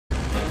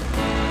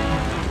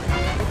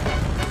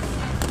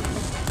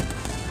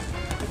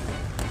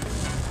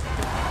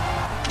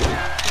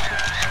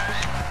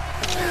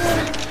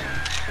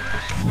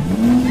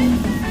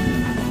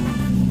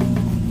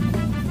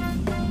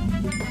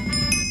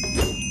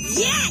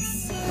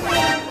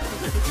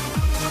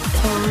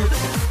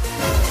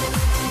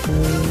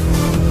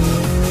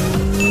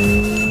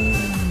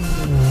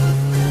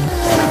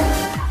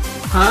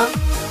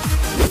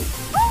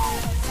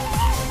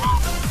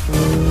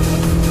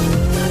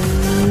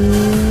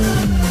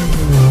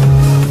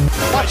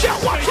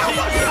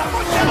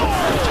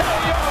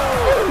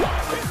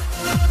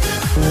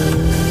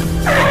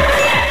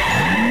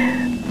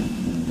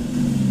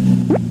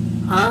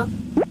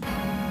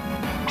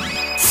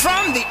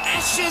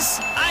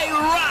I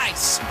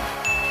rise!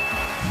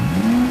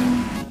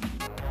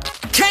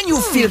 Can you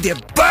feel the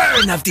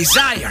burn of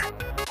desire?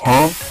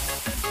 Huh?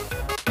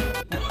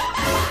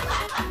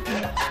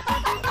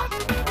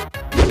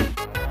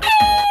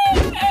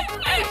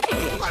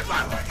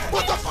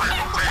 What the fuck?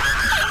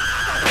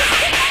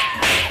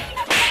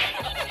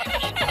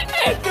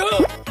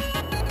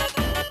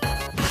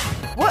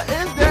 What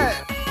is that?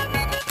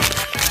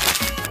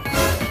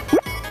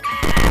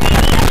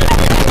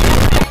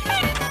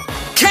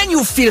 Can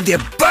you feel the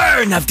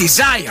burn of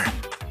desire?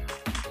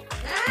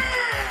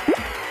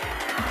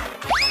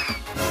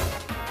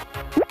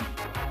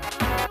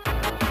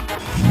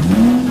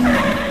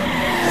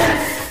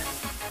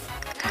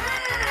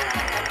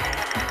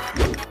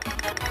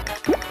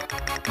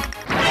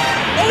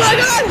 Oh my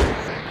god!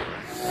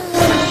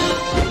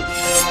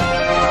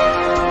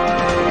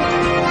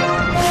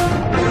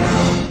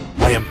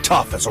 I am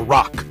tough as a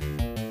rock.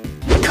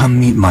 Come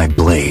meet my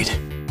blade.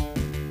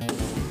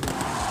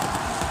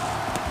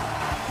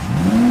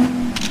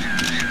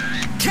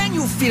 Can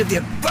you feel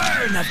the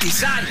burn of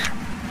desire?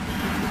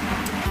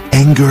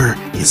 Anger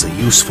is a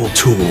useful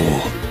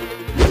tool.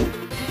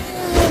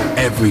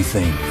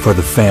 Everything for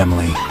the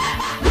family.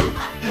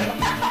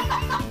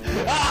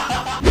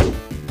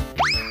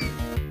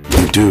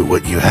 You do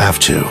what you have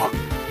to.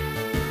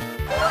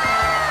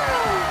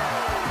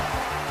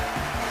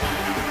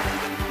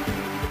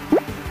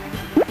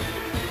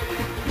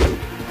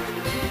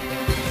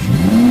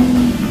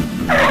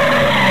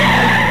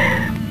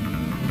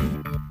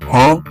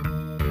 Huh?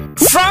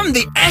 From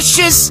the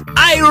ashes,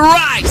 I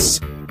rise!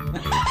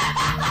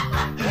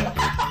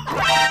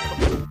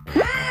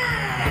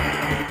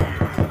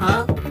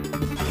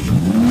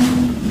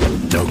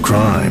 No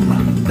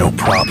crime, no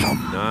problem.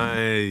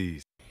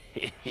 Nice.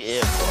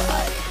 Yeah,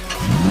 boy.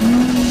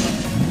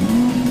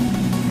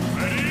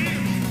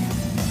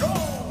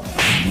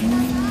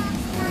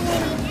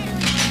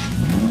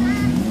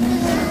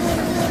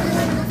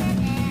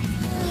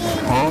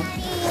 Huh?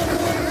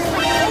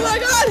 Oh my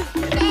god!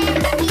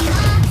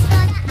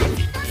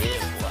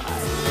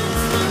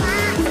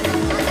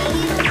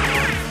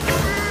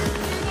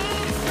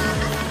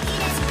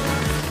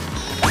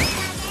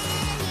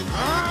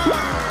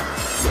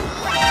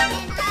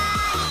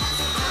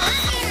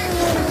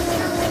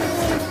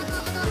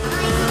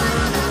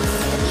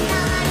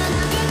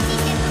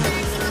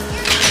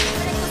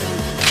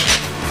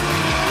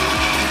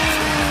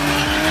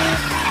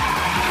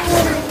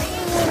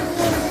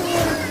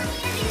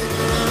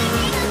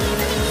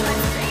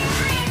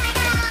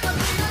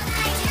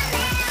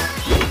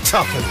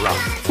 Tough and rough.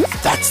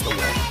 That's the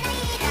way.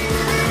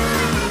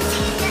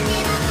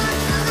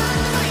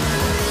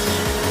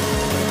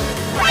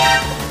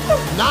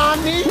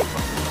 Nani?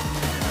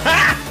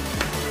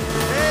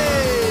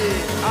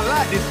 Hey, I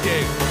like this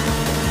game.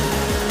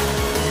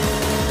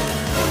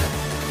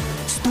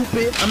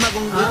 Stupid, I'm not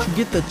gonna let you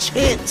get the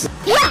chance.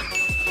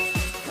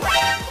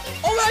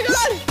 Oh my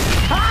god!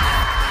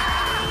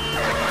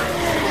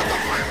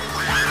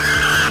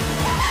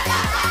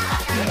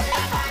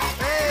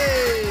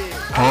 Hey,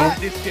 I Huh? like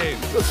this game.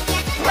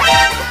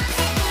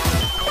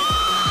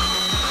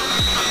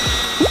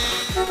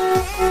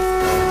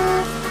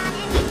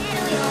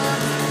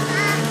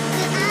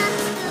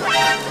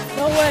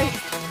 No way.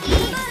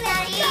 Oh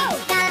my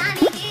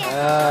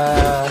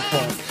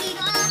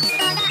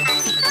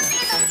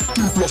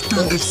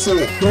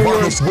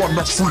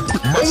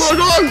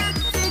god!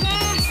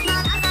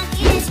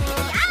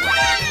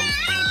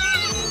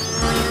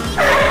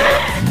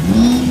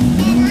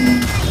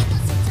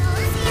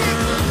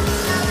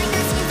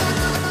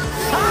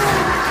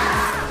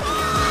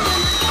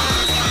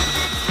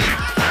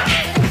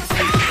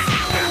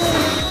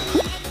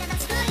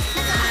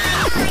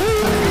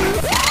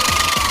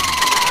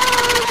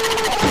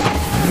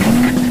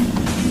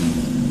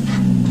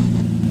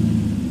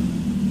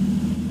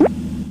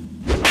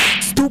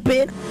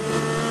 Stupid.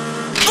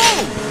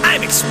 Boom!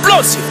 I'm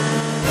explosive!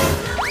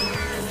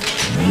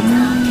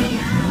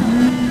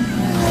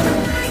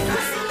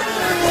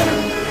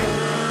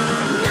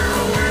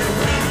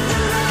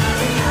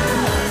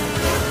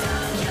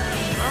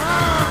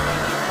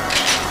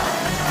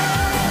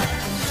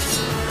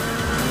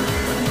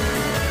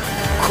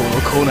この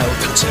コーナーを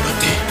立ち上がっ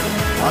て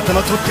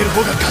頭取ってる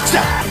方が勝ち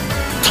だ。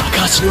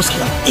高橋陽介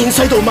がイン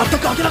サイドを全く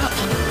開けなかった。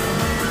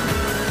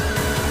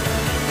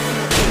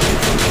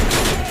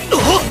お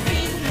っ、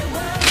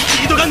ス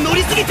ピードが乗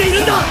りすぎてい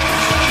るんだ。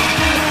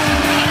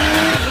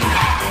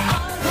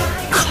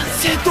完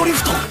成ドリ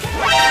フト。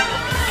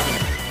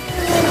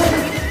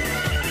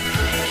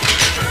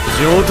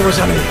上等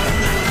じゃねえ。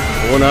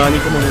コーナー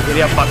2個も抜け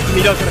りゃバック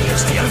ミラーから消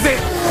してやるぜ。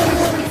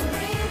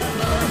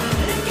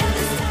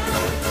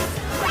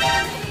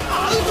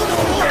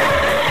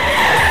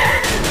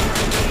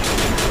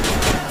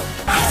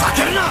ふざ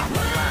けるな。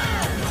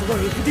この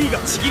FD が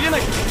ちぎれな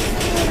い。ふ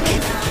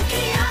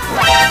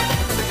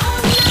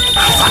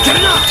ざけ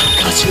るな。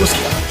高橋陽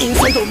介がイン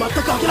サイドを全く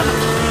開けなかった。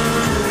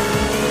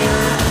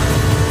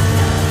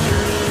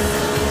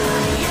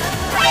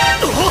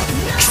おっ、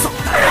クソ。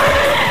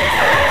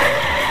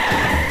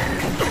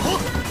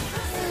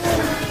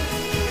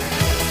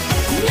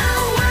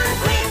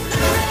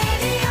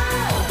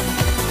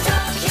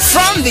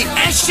feel the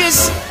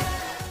ashes?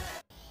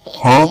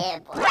 Huh?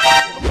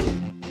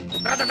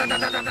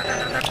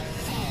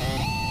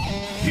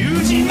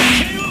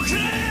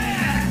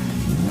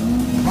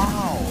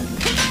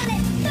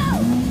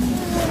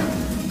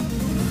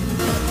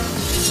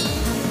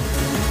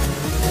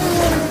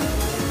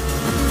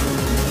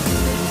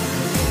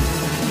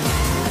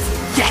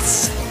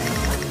 Yes!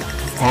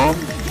 Huh?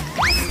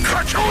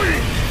 Kachoi!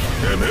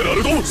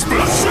 Emerald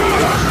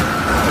Splash!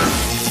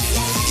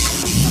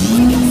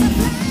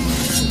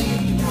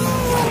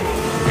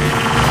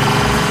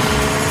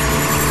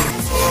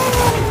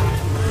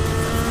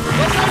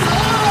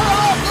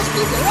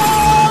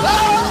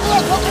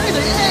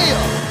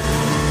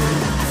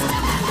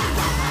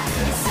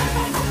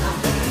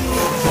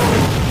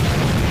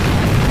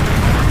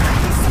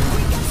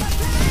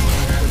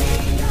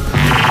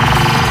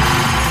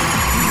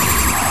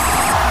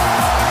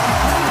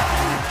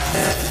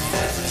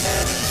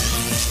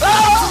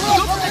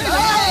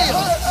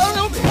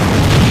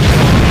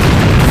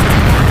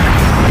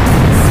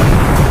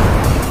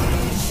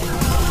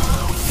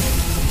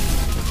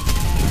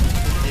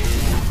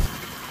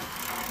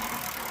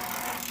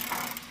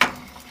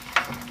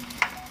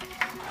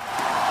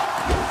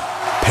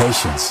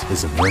 Patience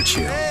is a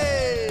virtue.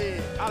 Hey,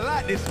 I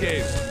like this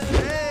game.